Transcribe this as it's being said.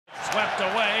swept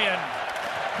away, and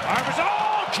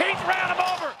Keith ran him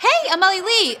over. Hey, I'm Ellie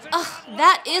Lee. Ugh,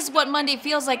 that is what Monday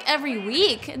feels like every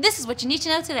week. This is what you need to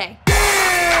know today. Here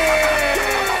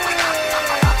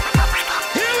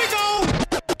we go.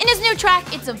 In his new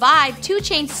track, It's a Vibe,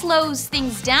 Chainz slows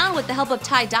things down with the help of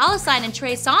Ty Dolla $ign and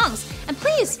Trey Songz. And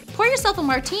please, pour yourself a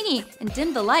martini and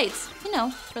dim the lights, you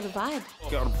know, for the vibe.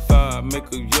 Got a vibe,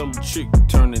 make a yellow chick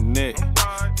turn the neck.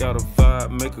 Got a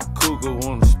vibe, make a cougar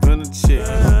wanna spin a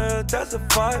check. That's a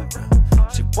vibe,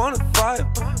 she wanna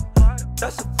vibe,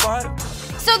 that's a vibe.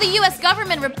 So the US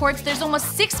government reports there's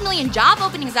almost 6 million job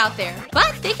openings out there,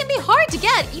 but they can be hard to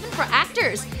get, even for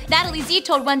actors. Natalie Zea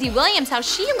told Wendy Williams how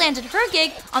she landed her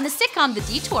gig on the sitcom The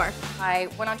Detour. I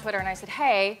went on Twitter and I said,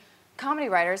 hey, comedy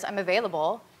writers, I'm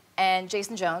available. And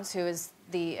Jason Jones, who is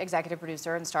the executive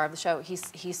producer and star of the show, he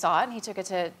saw it and he took it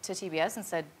to TBS and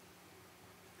said,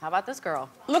 how about this girl?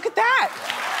 Look at that.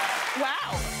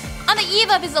 Wow. On the eve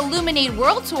of his Illuminate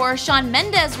World Tour, Shawn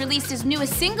Mendes released his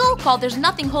newest single called There's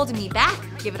Nothing Holding Me Back.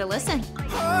 Give it a listen.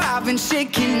 Oh, I've been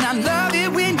shaking, I love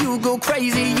it when you go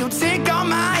crazy. You take all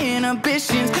my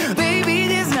inhibitions. Baby,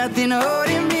 there's nothing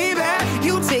holding me back.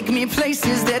 You take me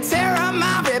places that tear up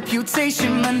my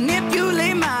reputation,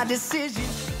 manipulate my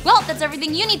decisions. Well, that's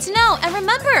everything you need to know. And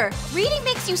remember, reading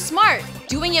makes you smart.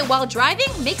 Doing it while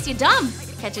driving makes you dumb.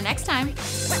 Catch you next time.